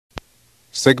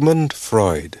Sigmund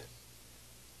Freud.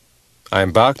 I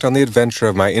embarked on the adventure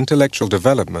of my intellectual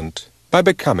development by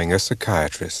becoming a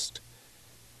psychiatrist.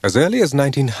 As early as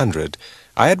 1900,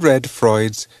 I had read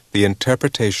Freud's The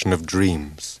Interpretation of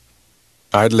Dreams.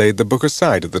 I had laid the book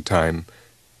aside at the time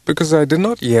because I did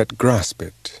not yet grasp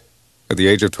it. At the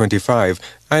age of 25,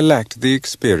 I lacked the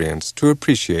experience to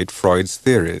appreciate Freud's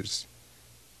theories.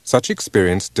 Such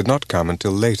experience did not come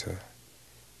until later.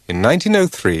 In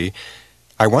 1903,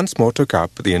 I once more took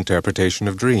up The Interpretation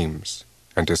of Dreams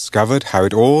and discovered how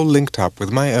it all linked up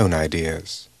with my own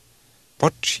ideas.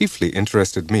 What chiefly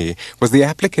interested me was the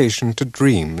application to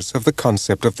dreams of the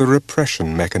concept of the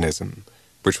repression mechanism,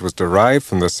 which was derived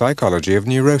from the psychology of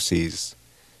neuroses.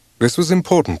 This was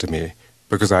important to me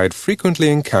because I had frequently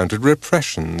encountered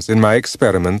repressions in my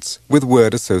experiments with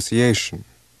word association.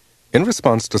 In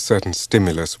response to certain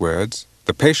stimulus words,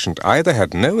 the patient either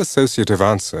had no associative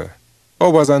answer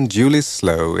or was unduly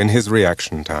slow in his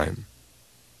reaction time.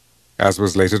 As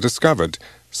was later discovered,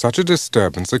 such a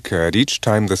disturbance occurred each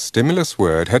time the stimulus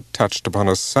word had touched upon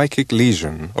a psychic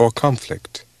lesion or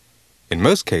conflict. In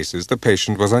most cases, the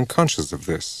patient was unconscious of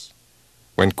this.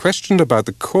 When questioned about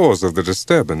the cause of the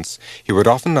disturbance, he would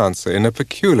often answer in a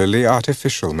peculiarly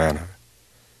artificial manner.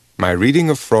 My reading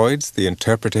of Freud's The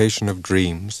Interpretation of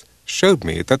Dreams showed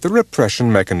me that the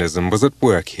repression mechanism was at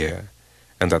work here,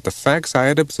 and that the facts I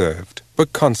had observed were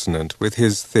consonant with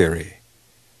his theory.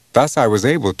 Thus I was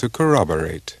able to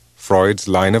corroborate Freud's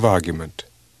line of argument.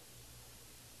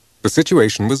 The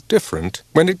situation was different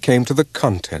when it came to the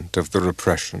content of the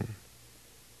repression.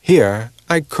 Here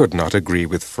I could not agree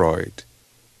with Freud.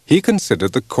 He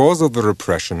considered the cause of the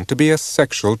repression to be a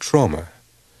sexual trauma.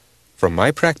 From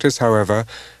my practice, however,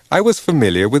 I was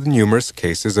familiar with numerous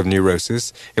cases of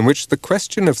neurosis in which the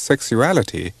question of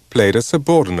sexuality played a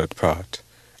subordinate part,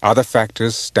 other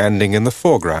factors standing in the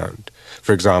foreground.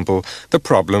 For example, the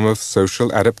problem of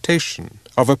social adaptation,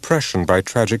 of oppression by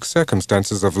tragic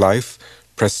circumstances of life,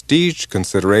 prestige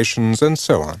considerations, and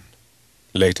so on.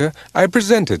 Later, I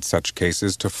presented such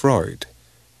cases to Freud,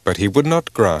 but he would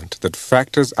not grant that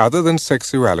factors other than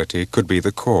sexuality could be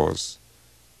the cause.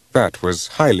 That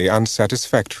was highly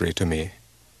unsatisfactory to me.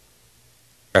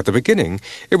 At the beginning,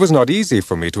 it was not easy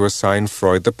for me to assign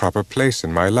Freud the proper place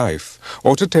in my life,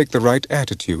 or to take the right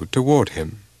attitude toward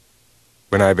him.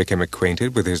 When I became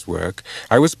acquainted with his work,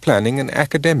 I was planning an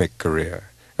academic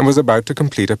career, and was about to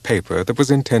complete a paper that was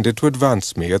intended to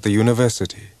advance me at the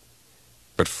university.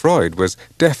 But Freud was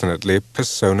definitely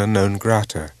persona non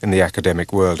grata in the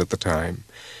academic world at the time,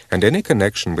 and any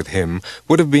connection with him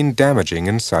would have been damaging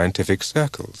in scientific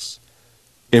circles.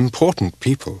 Important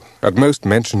people at most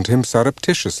mentioned him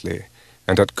surreptitiously,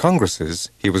 and at congresses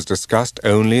he was discussed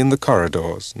only in the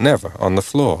corridors, never on the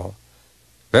floor.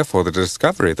 Therefore, the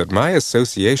discovery that my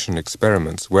association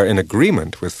experiments were in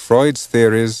agreement with Freud's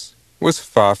theories was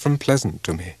far from pleasant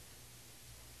to me.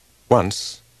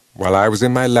 Once, while I was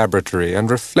in my laboratory and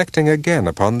reflecting again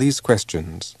upon these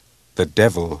questions, the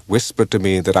devil whispered to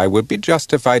me that I would be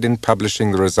justified in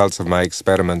publishing the results of my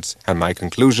experiments and my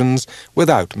conclusions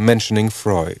without mentioning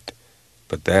Freud.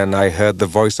 But then I heard the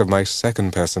voice of my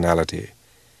second personality.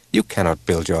 You cannot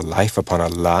build your life upon a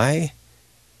lie.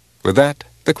 With that,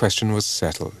 the question was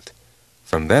settled.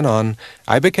 From then on,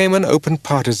 I became an open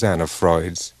partisan of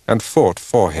Freud's and fought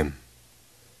for him.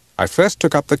 I first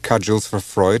took up the cudgels for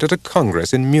Freud at a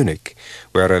congress in Munich,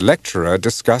 where a lecturer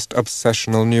discussed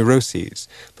obsessional neuroses,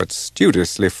 but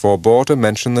studiously forbore to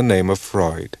mention the name of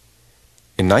Freud.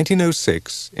 In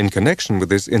 1906, in connection with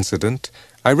this incident,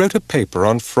 I wrote a paper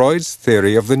on Freud's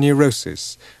theory of the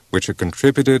neurosis, which had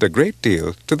contributed a great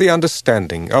deal to the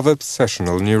understanding of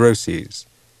obsessional neuroses.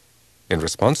 In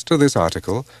response to this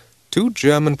article, 2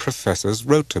 German professors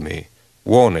wrote to me,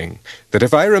 warning that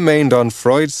if I remained on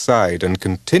Freud's side and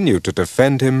continued to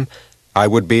defend him, I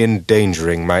would be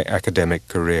endangering my academic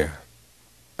career.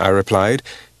 I replied,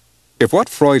 if what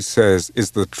Freud says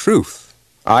is the truth,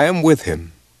 I am with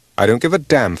him. I don't give a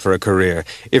damn for a career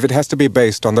if it has to be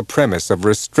based on the premise of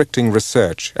restricting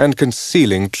research and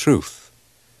concealing truth.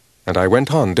 And I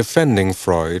went on defending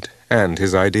Freud and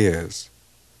his ideas.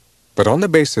 But on the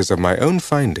basis of my own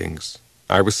findings,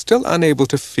 I was still unable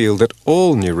to feel that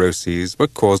all neuroses were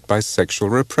caused by sexual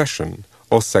repression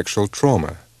or sexual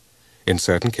trauma. In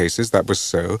certain cases that was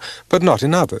so, but not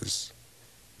in others.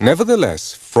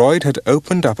 Nevertheless, Freud had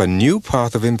opened up a new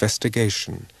path of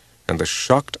investigation, and the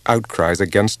shocked outcries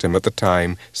against him at the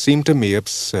time seemed to me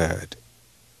absurd.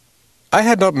 I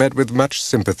had not met with much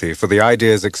sympathy for the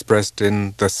ideas expressed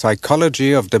in The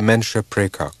Psychology of Dementia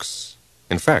Praecox.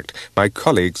 In fact, my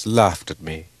colleagues laughed at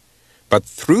me. But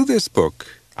through this book,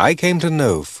 I came to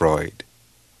know Freud.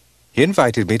 He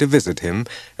invited me to visit him,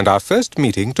 and our first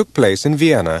meeting took place in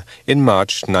Vienna in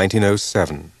March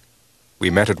 1907. We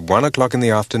met at 1 o'clock in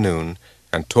the afternoon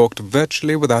and talked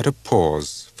virtually without a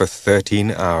pause for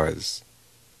 13 hours.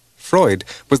 Freud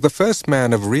was the first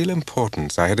man of real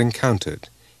importance I had encountered.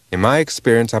 In my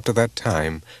experience up to that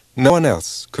time, no one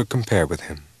else could compare with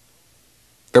him.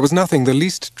 There was nothing the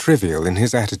least trivial in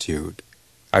his attitude.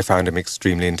 I found him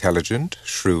extremely intelligent,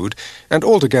 shrewd, and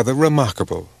altogether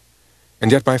remarkable.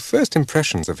 And yet my first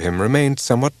impressions of him remained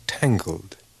somewhat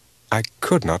tangled. I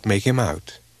could not make him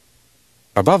out.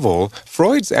 Above all,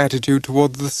 Freud's attitude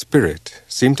toward the spirit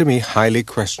seemed to me highly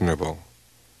questionable.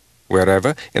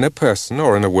 Wherever, in a person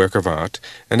or in a work of art,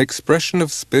 an expression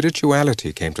of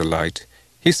spirituality came to light,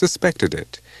 he suspected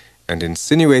it, and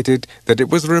insinuated that it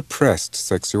was repressed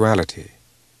sexuality.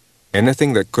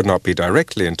 Anything that could not be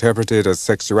directly interpreted as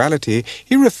sexuality,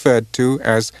 he referred to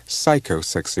as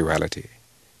psychosexuality.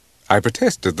 I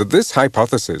protested that this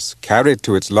hypothesis, carried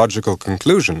to its logical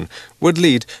conclusion, would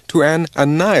lead to an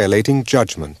annihilating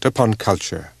judgment upon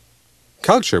culture.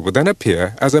 Culture would then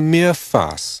appear as a mere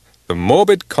farce, the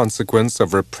morbid consequence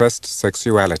of repressed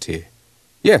sexuality.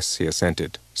 Yes, he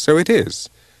assented, so it is.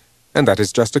 And that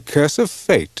is just a curse of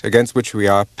fate against which we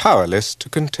are powerless to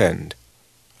contend.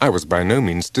 I was by no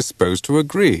means disposed to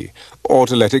agree, or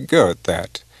to let it go at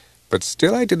that, but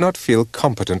still I did not feel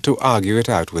competent to argue it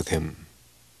out with him.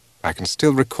 I can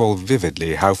still recall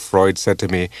vividly how Freud said to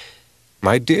me,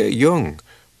 "My dear Jung,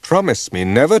 promise me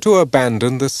never to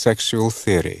abandon the sexual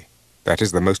theory. That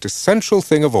is the most essential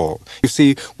thing of all. You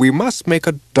see, we must make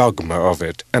a dogma of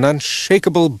it, an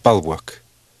unshakable bulwark."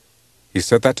 He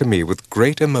said that to me with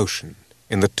great emotion,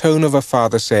 in the tone of a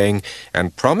father saying,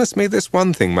 "And promise me this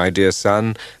one thing, my dear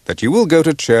son, that you will go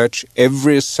to church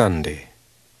every Sunday."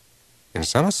 In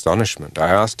some astonishment, I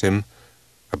asked him,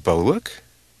 "A bulwark?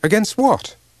 Against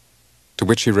what?" To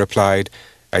which he replied,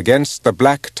 "Against the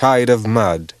black tide of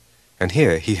mud," and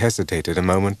here he hesitated a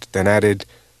moment, then added,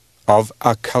 "of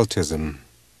occultism."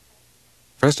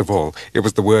 First of all, it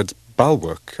was the words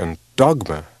bulwark and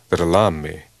dogma that alarmed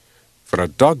me. For a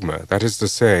dogma, that is to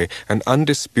say, an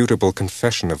undisputable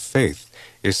confession of faith,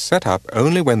 is set up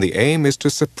only when the aim is to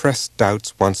suppress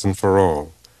doubts once and for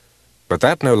all. But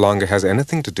that no longer has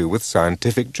anything to do with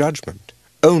scientific judgment,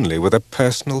 only with a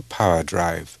personal power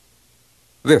drive.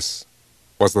 This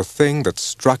was the thing that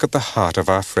struck at the heart of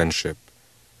our friendship.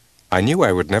 I knew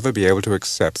I would never be able to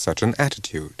accept such an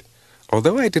attitude.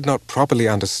 Although I did not properly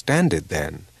understand it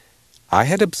then, I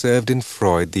had observed in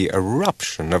Freud the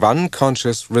eruption of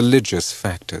unconscious religious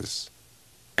factors.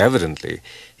 Evidently,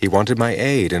 he wanted my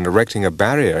aid in erecting a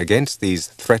barrier against these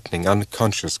threatening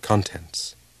unconscious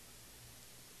contents.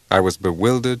 I was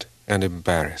bewildered and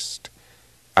embarrassed.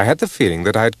 I had the feeling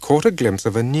that I had caught a glimpse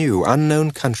of a new,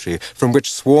 unknown country from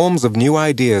which swarms of new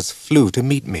ideas flew to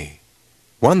meet me.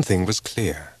 One thing was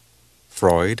clear.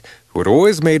 Freud, who had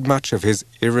always made much of his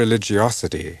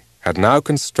irreligiosity, had now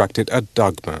constructed a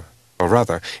dogma, or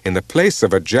rather, in the place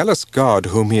of a jealous God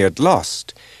whom he had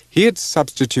lost, he had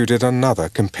substituted another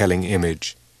compelling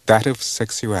image, that of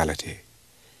sexuality.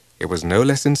 It was no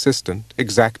less insistent,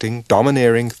 exacting,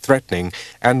 domineering, threatening,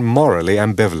 and morally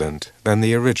ambivalent than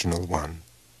the original one.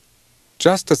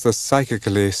 Just as the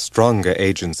psychically stronger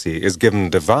agency is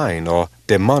given divine or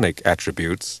demonic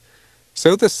attributes,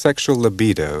 so the sexual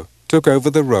libido took over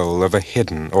the role of a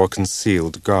hidden or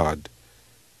concealed God.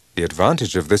 The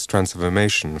advantage of this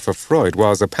transformation for Freud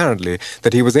was, apparently,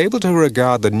 that he was able to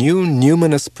regard the new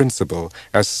numinous principle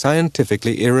as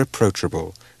scientifically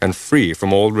irreproachable and free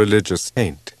from all religious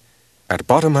taint. At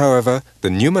bottom, however, the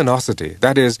numinosity,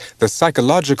 that is, the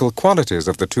psychological qualities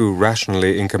of the two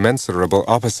rationally incommensurable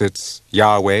opposites,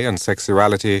 Yahweh and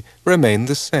sexuality, remained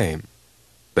the same.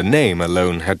 The name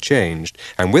alone had changed,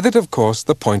 and with it, of course,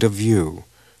 the point of view.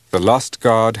 The lost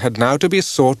God had now to be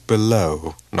sought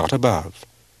below, not above.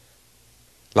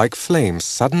 Like flames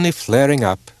suddenly flaring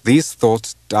up, these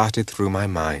thoughts darted through my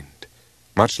mind.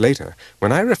 Much later,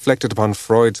 when I reflected upon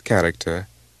Freud's character,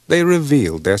 they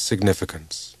revealed their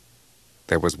significance.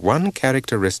 There was one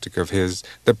characteristic of his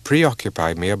that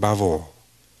preoccupied me above all: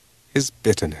 his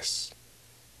bitterness.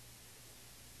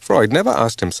 Freud never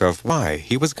asked himself why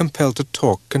he was compelled to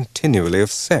talk continually of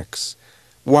sex,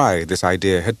 why this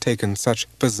idea had taken such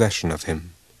possession of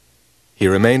him. He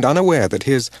remained unaware that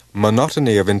his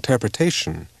monotony of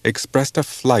interpretation expressed a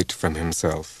flight from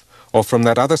himself, or from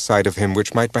that other side of him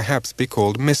which might perhaps be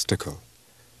called mystical.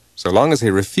 So long as he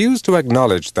refused to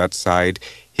acknowledge that side,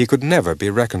 he could never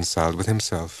be reconciled with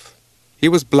himself. He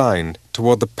was blind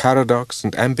toward the paradox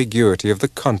and ambiguity of the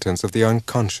contents of the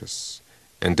unconscious,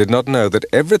 and did not know that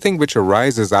everything which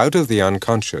arises out of the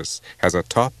unconscious has a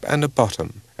top and a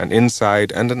bottom, an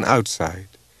inside and an outside.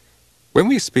 When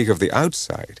we speak of the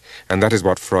outside, and that is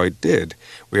what Freud did,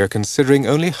 we are considering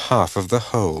only half of the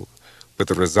whole, with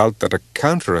the result that a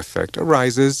counter-effect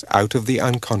arises out of the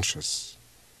unconscious.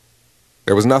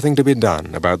 There was nothing to be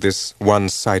done about this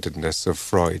one-sidedness of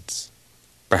Freud's.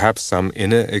 Perhaps some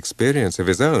inner experience of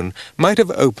his own might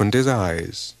have opened his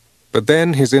eyes, but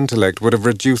then his intellect would have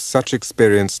reduced such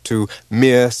experience to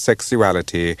mere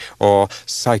sexuality or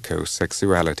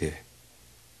psychosexuality.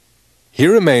 He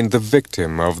remained the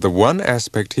victim of the one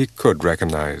aspect he could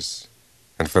recognize,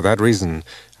 and for that reason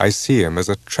I see him as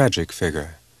a tragic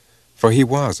figure, for he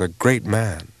was a great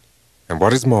man, and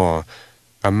what is more,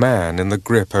 a man in the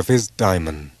grip of his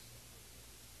diamond.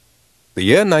 The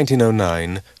year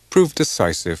 1909 proved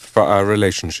decisive for our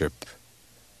relationship.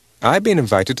 I'd been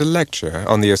invited to lecture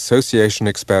on the association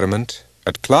experiment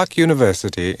at Clark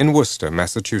University in Worcester,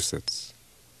 Massachusetts.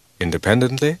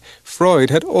 Independently, Freud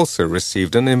had also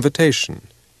received an invitation,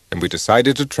 and we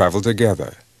decided to travel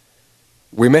together.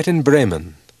 We met in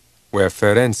Bremen, where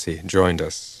Ferenczi joined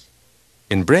us.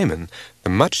 In Bremen, the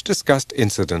much-discussed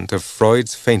incident of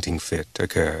Freud's fainting fit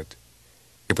occurred.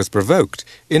 It was provoked,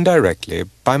 indirectly,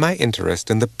 by my interest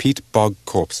in the peat bog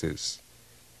corpses.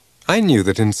 I knew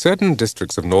that in certain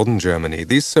districts of northern Germany,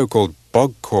 these so-called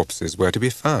bog corpses were to be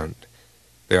found.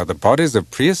 They are the bodies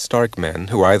of prehistoric men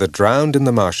who either drowned in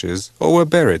the marshes or were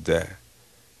buried there.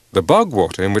 The bog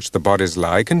water in which the bodies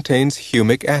lie contains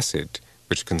humic acid,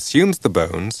 which consumes the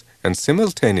bones and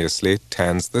simultaneously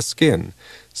tans the skin,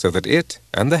 so that it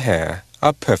and the hair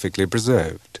are perfectly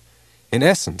preserved. In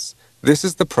essence, this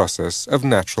is the process of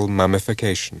natural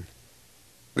mummification.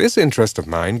 This interest of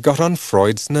mine got on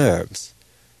Freud's nerves.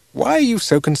 "Why are you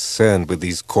so concerned with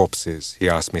these corpses?" he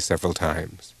asked me several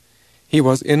times. He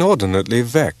was inordinately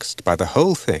vexed by the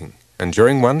whole thing, and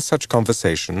during one such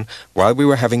conversation, while we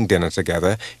were having dinner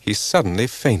together, he suddenly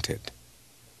fainted.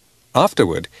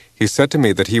 Afterward, he said to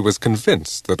me that he was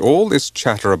convinced that all this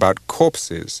chatter about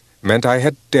corpses meant I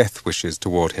had death wishes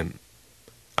toward him.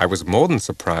 I was more than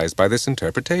surprised by this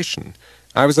interpretation.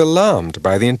 I was alarmed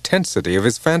by the intensity of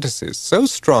his fantasies, so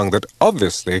strong that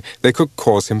obviously they could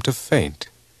cause him to faint.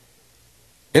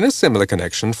 In a similar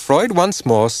connection, Freud once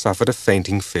more suffered a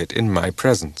fainting fit in my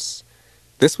presence.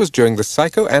 This was during the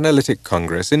Psychoanalytic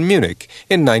Congress in Munich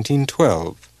in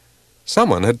 1912.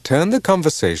 Someone had turned the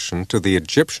conversation to the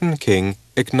Egyptian king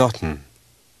Akhenaten.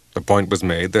 The point was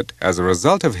made that, as a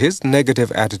result of his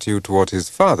negative attitude toward his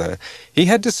father, he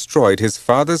had destroyed his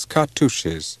father's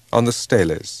cartouches on the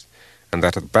steles, and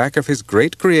that at the back of his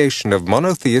great creation of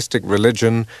monotheistic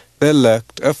religion there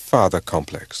lurked a father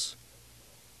complex.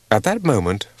 At that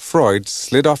moment, Freud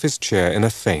slid off his chair in a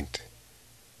faint.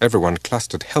 Everyone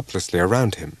clustered helplessly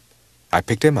around him. I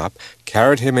picked him up,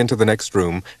 carried him into the next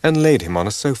room, and laid him on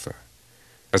a sofa.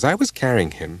 As I was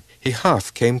carrying him, he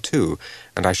half came to,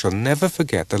 and I shall never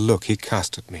forget the look he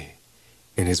cast at me.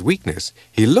 In his weakness,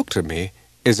 he looked at me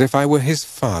as if I were his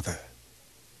father.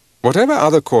 Whatever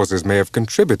other causes may have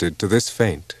contributed to this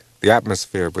faint, the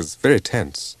atmosphere was very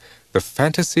tense. The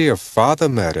fantasy of father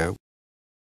murder.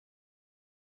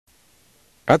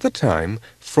 At the time,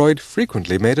 Freud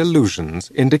frequently made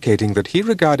allusions indicating that he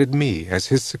regarded me as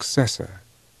his successor.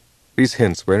 These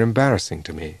hints were embarrassing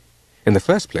to me. In the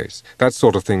first place, that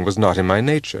sort of thing was not in my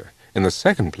nature. In the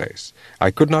second place,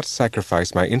 I could not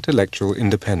sacrifice my intellectual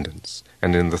independence.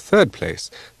 And in the third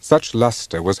place, such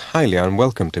luster was highly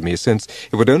unwelcome to me, since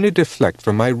it would only deflect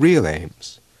from my real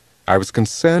aims. I was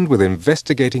concerned with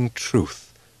investigating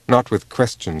truth, not with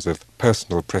questions of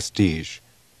personal prestige.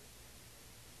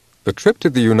 The trip to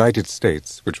the United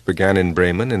States, which began in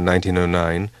Bremen in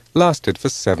 1909, lasted for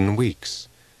 7 weeks.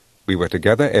 We were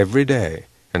together every day,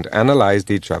 and analyzed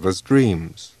each other's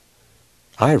dreams.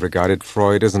 I regarded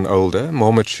Freud as an older,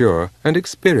 more mature, and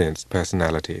experienced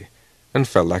personality, and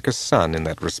felt like a son in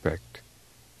that respect.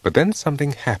 But then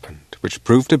something happened which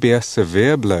proved to be a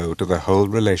severe blow to the whole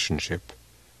relationship.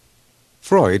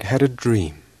 Freud had a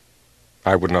dream.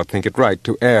 I would not think it right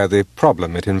to air the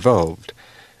problem it involved.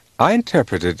 I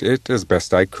interpreted it as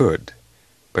best I could,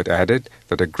 but added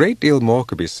that a great deal more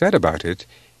could be said about it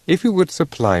if he would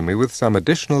supply me with some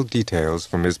additional details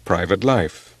from his private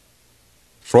life.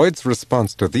 Freud's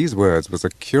response to these words was a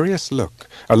curious look,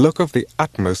 a look of the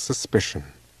utmost suspicion.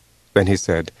 Then he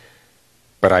said,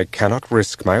 "But I cannot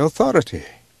risk my authority."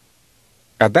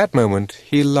 At that moment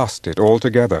he lost it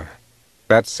altogether.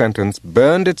 That sentence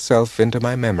burned itself into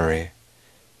my memory,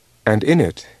 and in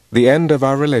it the end of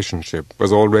our relationship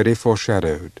was already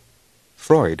foreshadowed.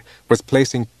 Freud was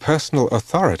placing personal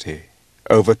authority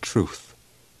over truth.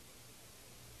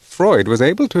 Freud was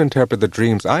able to interpret the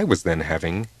dreams I was then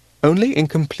having only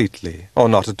incompletely, or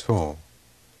not at all.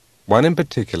 One in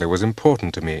particular was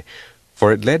important to me,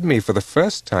 for it led me for the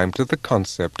first time to the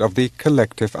concept of the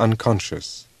collective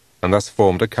unconscious, and thus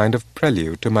formed a kind of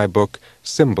prelude to my book,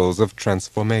 Symbols of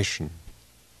Transformation.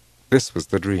 This was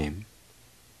the dream.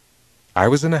 I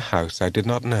was in a house I did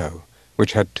not know,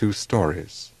 which had 2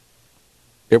 stories.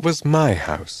 It was my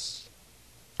house.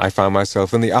 I found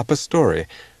myself in the upper story,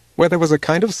 where there was a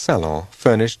kind of salon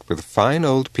furnished with fine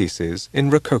old pieces in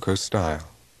Rococo style.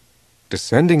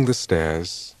 Descending the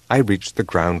stairs, I reached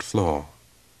the ground floor.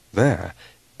 There,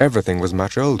 everything was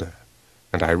much older,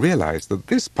 and I realized that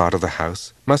this part of the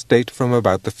house must date from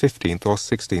about the 15th or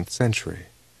 16th century.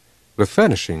 The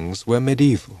furnishings were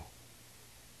medieval.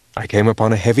 I came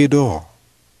upon a heavy door,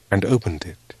 and opened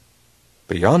it.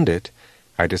 Beyond it,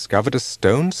 I discovered a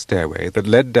stone stairway that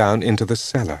led down into the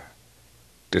cellar.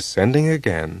 Descending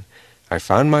again, I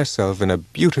found myself in a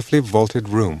beautifully vaulted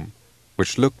room,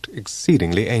 which looked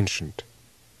exceedingly ancient.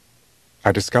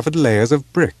 I discovered layers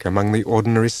of brick among the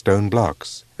ordinary stone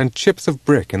blocks, and chips of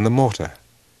brick in the mortar.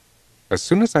 As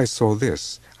soon as I saw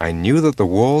this, I knew that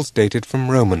the walls dated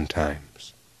from Roman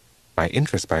times. My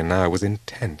interest by now was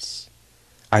intense.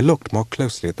 I looked more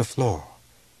closely at the floor.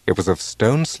 It was of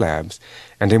stone slabs,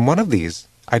 and in one of these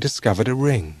I discovered a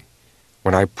ring.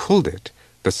 When I pulled it,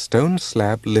 the stone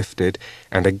slab lifted,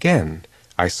 and again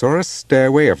I saw a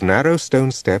stairway of narrow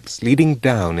stone steps leading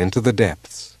down into the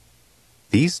depths.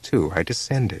 These 2 I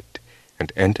descended,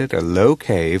 and entered a low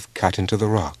cave cut into the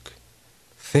rock.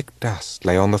 Thick dust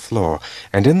lay on the floor,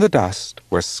 and in the dust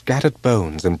were scattered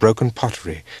bones and broken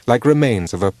pottery, like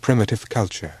remains of a primitive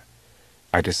culture.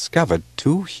 I discovered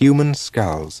 2 human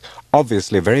skulls,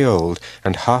 obviously very old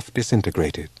and half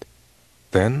disintegrated.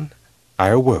 Then I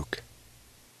awoke.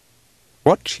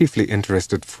 What chiefly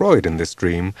interested Freud in this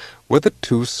dream were the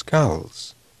 2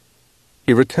 skulls.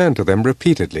 He returned to them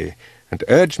repeatedly, and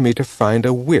urged me to find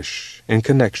a wish in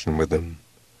connection with them.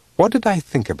 What did I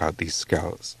think about these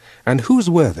skulls, and whose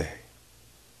were they?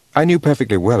 I knew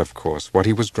perfectly well, of course, what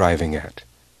he was driving at,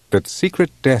 that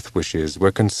secret death wishes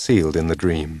were concealed in the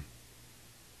dream.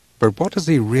 But what does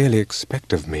he really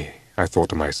expect of me, I thought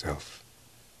to myself.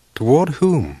 Toward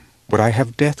whom would I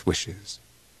have death wishes?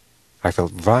 I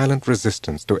felt violent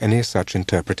resistance to any such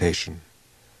interpretation.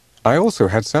 I also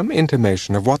had some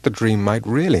intimation of what the dream might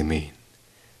really mean.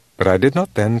 But I did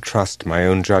not then trust my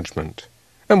own judgment,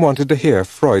 and wanted to hear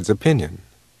Freud's opinion.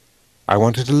 I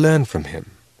wanted to learn from him.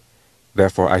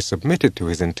 Therefore I submitted to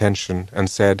his intention and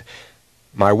said,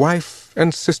 "My wife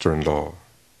and sister-in-law."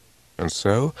 And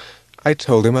so I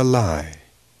told him a lie.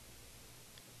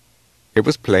 It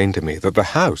was plain to me that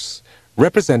the house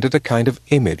represented a kind of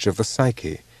image of the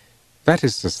psyche, that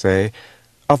is to say,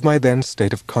 of my then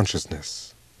state of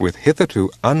consciousness, with hitherto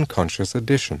unconscious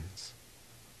additions.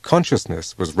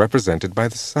 Consciousness was represented by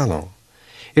the salon.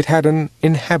 It had an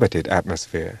inhabited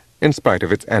atmosphere, in spite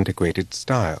of its antiquated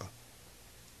style.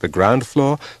 The ground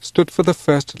floor stood for the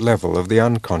first level of the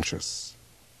unconscious.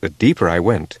 The deeper I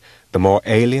went, the more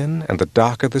alien and the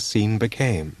darker the scene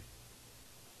became.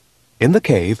 In the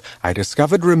cave, I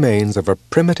discovered remains of a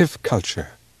primitive culture,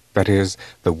 that is,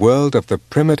 the world of the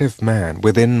primitive man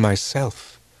within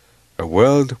myself, a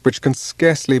world which can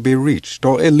scarcely be reached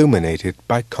or illuminated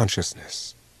by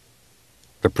consciousness.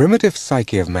 The primitive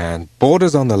psyche of man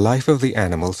borders on the life of the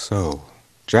animal soul,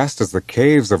 just as the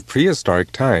caves of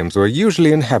prehistoric times were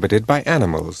usually inhabited by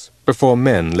animals before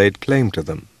men laid claim to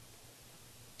them.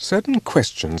 Certain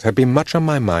questions had been much on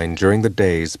my mind during the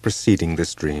days preceding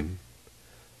this dream.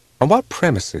 On what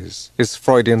premises is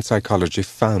Freudian psychology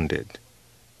founded?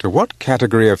 To what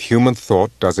category of human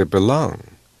thought does it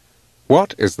belong?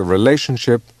 What is the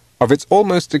relationship of its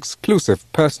almost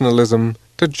exclusive personalism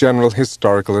to general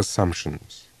historical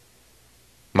assumptions?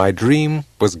 My dream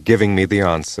was giving me the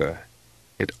answer.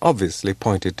 It obviously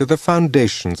pointed to the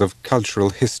foundations of cultural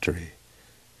history,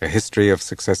 a history of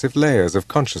successive layers of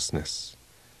consciousness.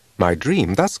 My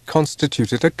dream thus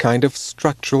constituted a kind of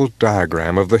structural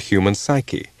diagram of the human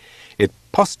psyche. It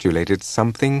postulated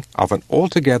something of an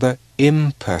altogether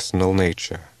impersonal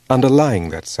nature underlying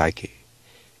that psyche.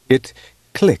 It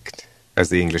clicked, as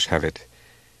the English have it,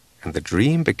 and the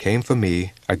dream became for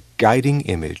me a guiding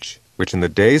image which in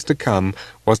the days to come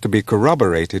was to be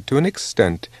corroborated to an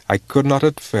extent I could not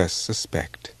at first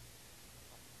suspect.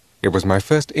 It was my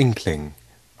first inkling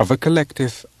of a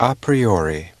collective a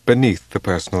priori beneath the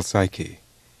personal psyche.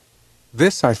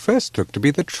 This I first took to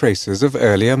be the traces of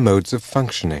earlier modes of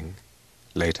functioning.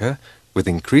 Later, with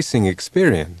increasing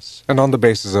experience, and on the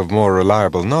basis of more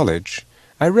reliable knowledge,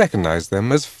 I recognized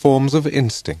them as forms of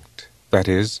instinct, that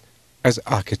is, as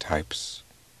archetypes.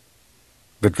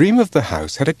 The dream of the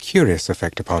house had a curious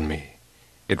effect upon me.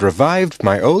 it revived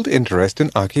my old interest in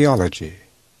archaeology.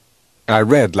 I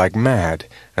read like mad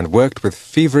and worked with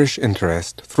feverish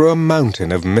interest through a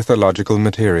mountain of mythological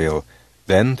material,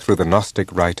 then through the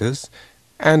Gnostic writers,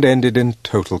 and ended in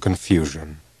total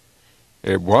confusion.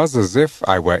 It was as if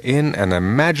I were in an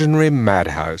imaginary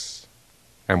madhouse,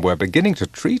 and were beginning to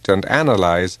treat and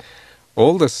analyze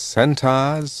all the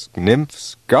centaurs,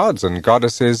 nymphs, gods and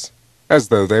goddesses as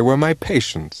though they were my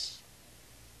patients.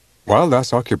 While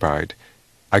thus occupied,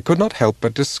 I could not help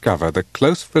but discover the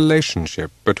close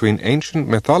relationship between ancient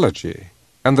mythology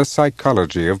and the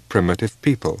psychology of primitive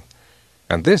people,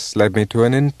 and this led me to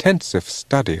an intensive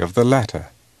study of the latter.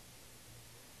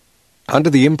 Under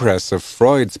the impress of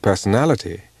Freud's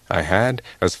personality, I had,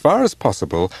 as far as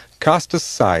possible, cast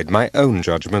aside my own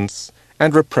judgments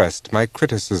and repressed my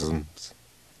criticisms.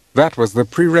 That was the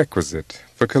prerequisite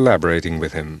for collaborating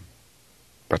with him.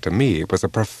 But to me it was a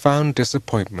profound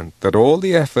disappointment that all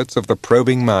the efforts of the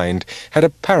probing mind had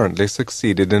apparently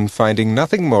succeeded in finding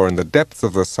nothing more in the depths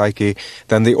of the psyche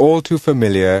than the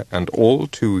all-too-familiar and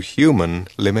all-too-human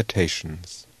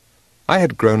limitations. I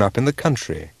had grown up in the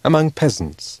country, among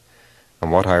peasants,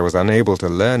 and what I was unable to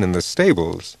learn in the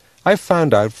stables, I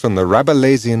found out from the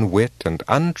Rabelaisian wit and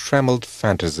untrammeled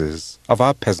fantasies of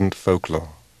our peasant folklore.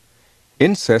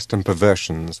 Incest and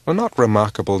perversions were not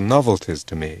remarkable novelties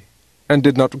to me, and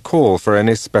did not call for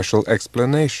any special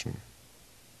explanation.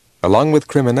 Along with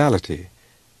criminality,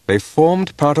 they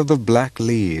formed part of the black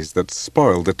lees that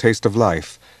spoiled the taste of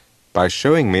life by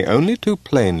showing me only too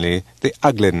plainly the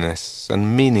ugliness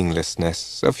and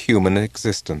meaninglessness of human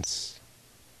existence.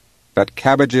 That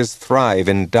cabbages thrive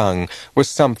in dung was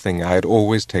something I had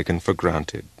always taken for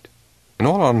granted. In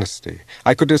all honesty,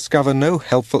 I could discover no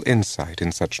helpful insight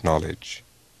in such knowledge.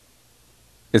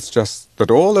 It's just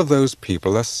that all of those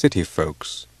people are city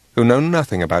folks who know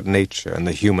nothing about nature and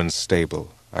the human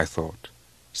stable, I thought,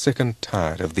 sick and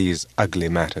tired of these ugly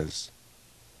matters.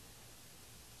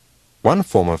 One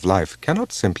form of life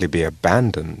cannot simply be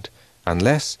abandoned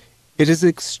unless it is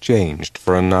exchanged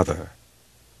for another.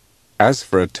 As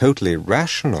for a totally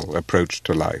rational approach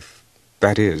to life,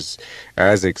 that is,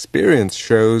 as experience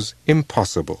shows,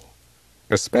 impossible,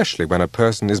 especially when a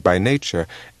person is by nature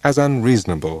as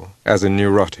unreasonable as a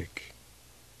neurotic.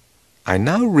 I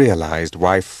now realized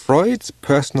why Freud's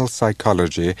personal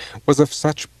psychology was of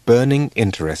such burning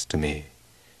interest to me.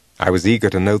 I was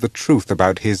eager to know the truth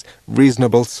about his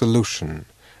reasonable solution,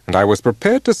 and I was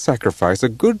prepared to sacrifice a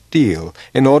good deal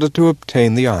in order to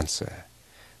obtain the answer.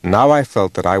 Now I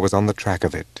felt that I was on the track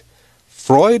of it.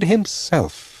 Freud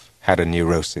himself had a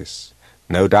neurosis,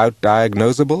 no doubt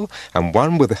diagnosable, and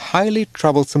one with highly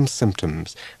troublesome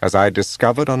symptoms, as I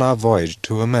discovered on our voyage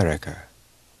to America.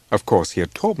 Of course, he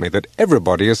had taught me that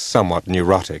everybody is somewhat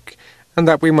neurotic, and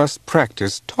that we must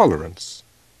practice tolerance.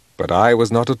 But I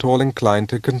was not at all inclined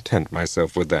to content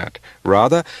myself with that.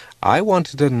 Rather, I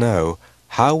wanted to know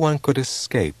how one could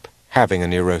escape having a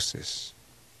neurosis.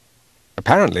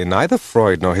 Apparently, neither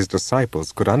Freud nor his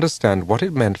disciples could understand what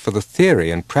it meant for the theory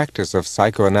and practice of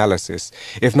psychoanalysis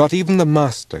if not even the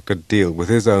master could deal with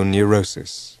his own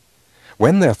neurosis.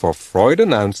 When, therefore, Freud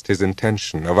announced his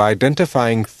intention of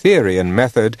identifying theory and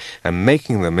method and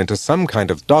making them into some kind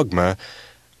of dogma,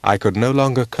 I could no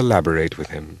longer collaborate with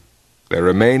him. There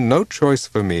remained no choice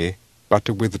for me but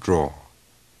to withdraw.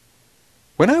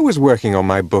 When I was working on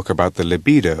my book about the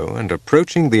libido and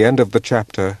approaching the end of the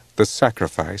chapter, The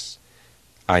Sacrifice,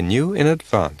 I knew in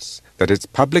advance that its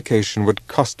publication would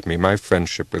cost me my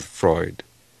friendship with Freud,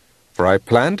 for I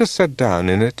planned to set down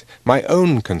in it my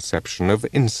own conception of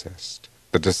incest,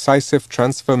 the decisive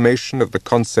transformation of the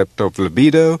concept of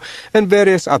libido, and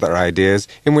various other ideas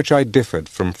in which I differed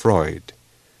from Freud.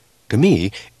 To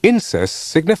me, incest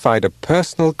signified a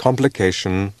personal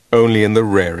complication only in the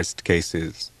rarest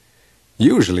cases.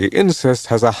 Usually, incest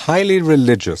has a highly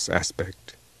religious aspect,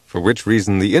 for which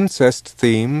reason the incest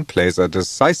theme plays a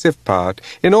decisive part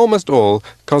in almost all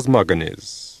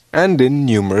cosmogonies and in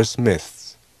numerous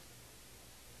myths.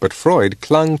 But Freud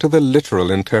clung to the literal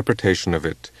interpretation of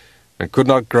it, and could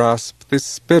not grasp the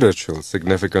spiritual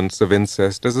significance of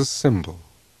incest as a symbol.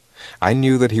 I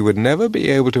knew that he would never be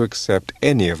able to accept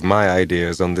any of my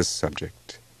ideas on this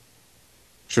subject.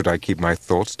 Should I keep my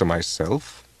thoughts to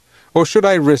myself, or should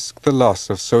I risk the loss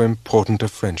of so important a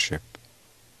friendship?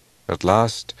 At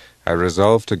last, I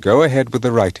resolved to go ahead with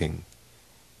the writing,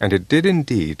 and it did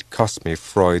indeed cost me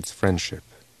Freud's friendship.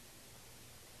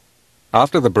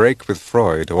 After the break with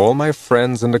Freud, all my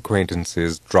friends and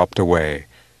acquaintances dropped away.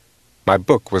 My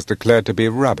book was declared to be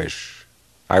rubbish.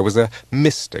 I was a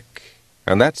mystic,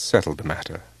 and that settled the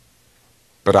matter.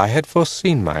 But I had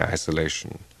foreseen my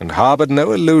isolation, and harbored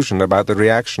no illusion about the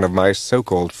reaction of my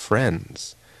so-called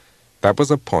friends. That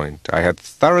was a point I had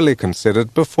thoroughly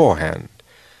considered beforehand.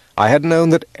 I had known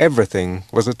that everything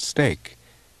was at stake,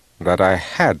 that I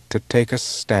had to take a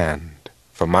stand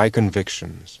for my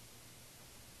convictions.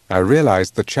 I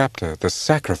realized the chapter, "The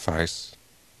Sacrifice,"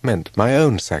 meant my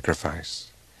own sacrifice.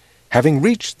 Having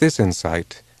reached this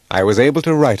insight, I was able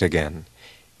to write again,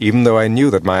 even though I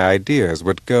knew that my ideas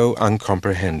would go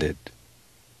uncomprehended.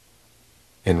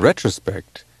 In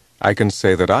retrospect, I can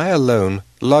say that I alone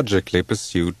logically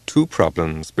pursued two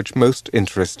problems which most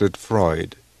interested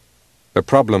Freud: the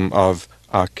problem of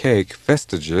archaic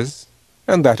vestiges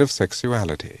and that of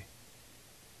sexuality.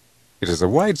 It is a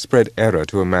widespread error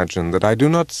to imagine that I do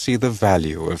not see the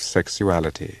value of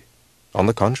sexuality. On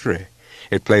the contrary,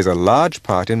 it plays a large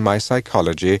part in my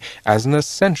psychology as an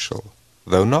essential,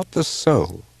 though not the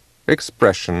sole,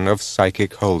 expression of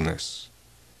psychic wholeness.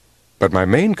 But my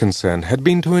main concern had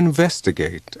been to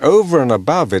investigate, over and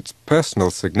above its personal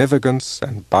significance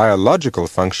and biological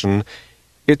function,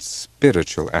 its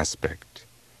spiritual aspect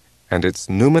and its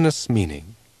numinous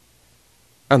meaning,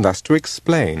 and thus to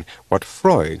explain what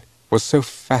Freud was so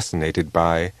fascinated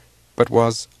by, but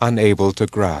was unable to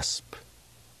grasp.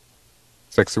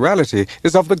 Sexuality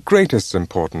is of the greatest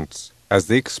importance as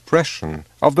the expression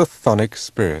of the chthonic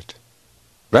spirit.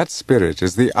 That spirit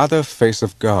is the other face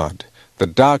of God, the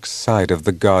dark side of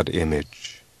the God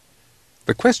image.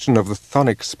 The question of the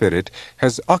chthonic spirit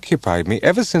has occupied me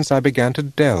ever since I began to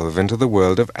delve into the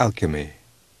world of alchemy.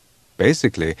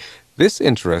 Basically, this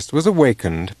interest was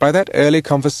awakened by that early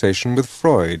conversation with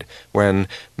Freud when,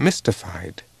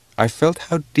 mystified, I felt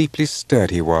how deeply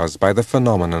stirred he was by the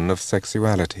phenomenon of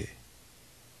sexuality.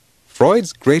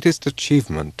 Freud's greatest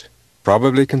achievement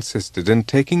probably consisted in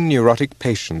taking neurotic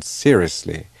patients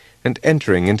seriously and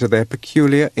entering into their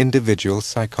peculiar individual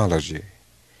psychology.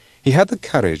 He had the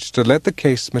courage to let the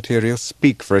case material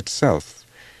speak for itself,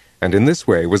 and in this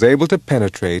way was able to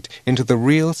penetrate into the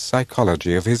real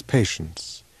psychology of his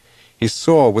patients. He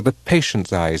saw with the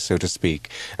patient's eyes, so to speak,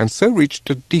 and so reached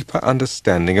a deeper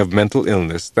understanding of mental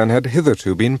illness than had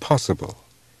hitherto been possible.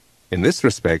 In this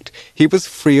respect, he was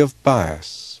free of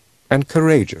bias and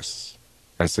courageous,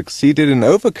 and succeeded in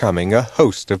overcoming a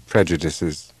host of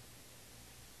prejudices.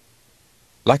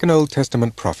 Like an Old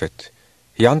Testament prophet,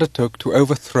 he undertook to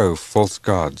overthrow false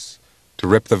gods, to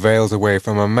rip the veils away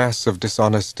from a mass of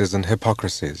dishonesties and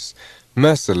hypocrisies,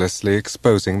 mercilessly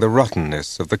exposing the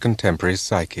rottenness of the contemporary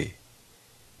psyche.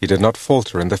 He did not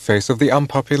falter in the face of the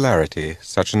unpopularity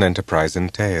such an enterprise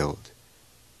entailed.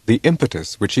 The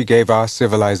impetus which he gave our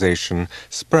civilization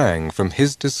sprang from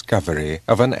his discovery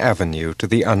of an avenue to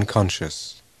the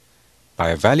unconscious.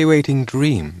 By evaluating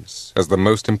dreams as the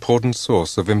most important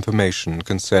source of information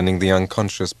concerning the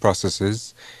unconscious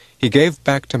processes, he gave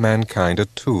back to mankind a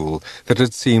tool that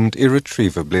had seemed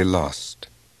irretrievably lost.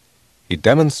 He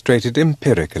demonstrated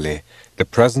empirically the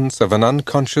presence of an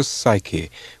unconscious psyche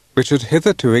which had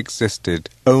hitherto existed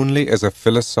only as a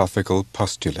philosophical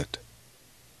postulate.